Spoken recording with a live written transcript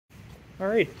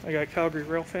Alright, I got Calgary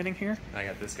rail fanning here, I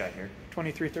got this guy here.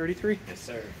 2333. Yes,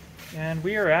 sir. And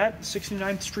we are at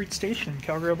 69th Street Station,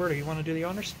 Calgary, Alberta. You want to do the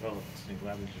honors? Well, it's been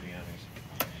glad to do the honors.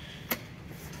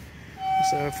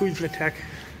 It's a Fujitec.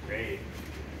 Great.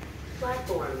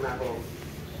 Platform level.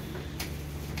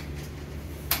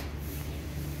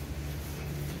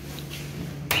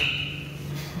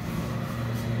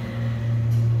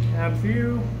 Cab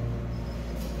view.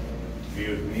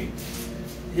 View of me.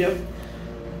 Yep.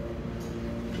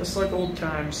 Just like old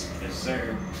times. Yes,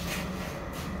 sir.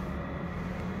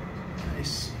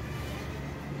 Nice.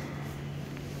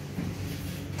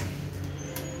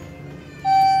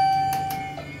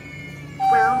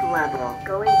 Ground level.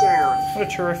 Going down. What a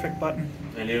terrific button.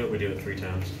 I knew it would do it 3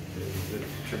 times. The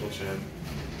triple chime.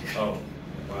 Oh,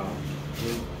 wow.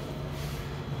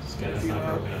 Yeah, that's not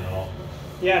broken at all.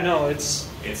 Yeah, no, it's...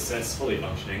 That's fully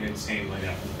functioning. It's same like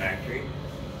that from the factory.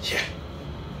 Yeah.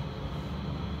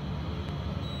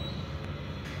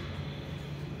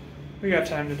 We got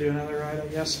time to do another ride, I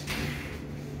guess.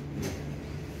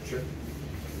 Sure.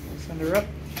 Send her up.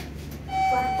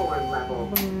 Platform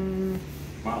level.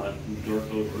 Wow, that door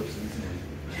code works instantly.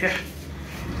 Yeah.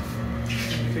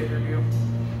 Indicator view.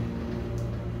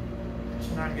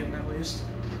 So now I'm getting at least.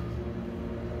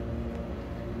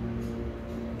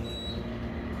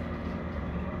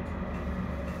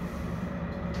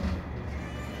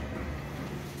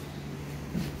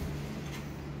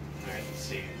 Alright, let's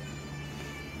see.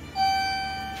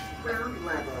 Ground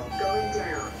level. Going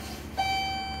down.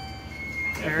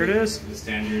 There it is. The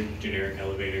standard generic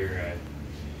elevator,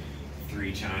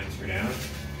 3 chimes for down.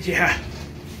 Yeah.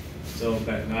 So,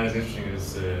 but not as interesting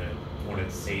as one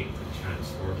at state that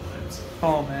chimes 4 times.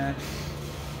 Oh, man.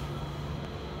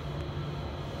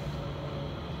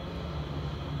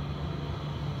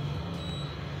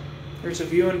 There's a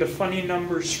view into Funny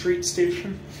Numbers Street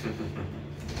Station.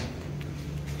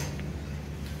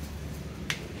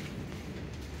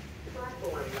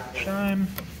 Platform level. Chime.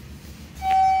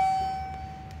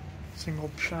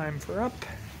 Single chime for up.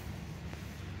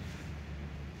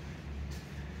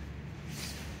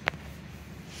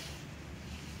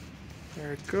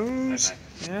 There it goes.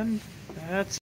 Bye-bye. And that's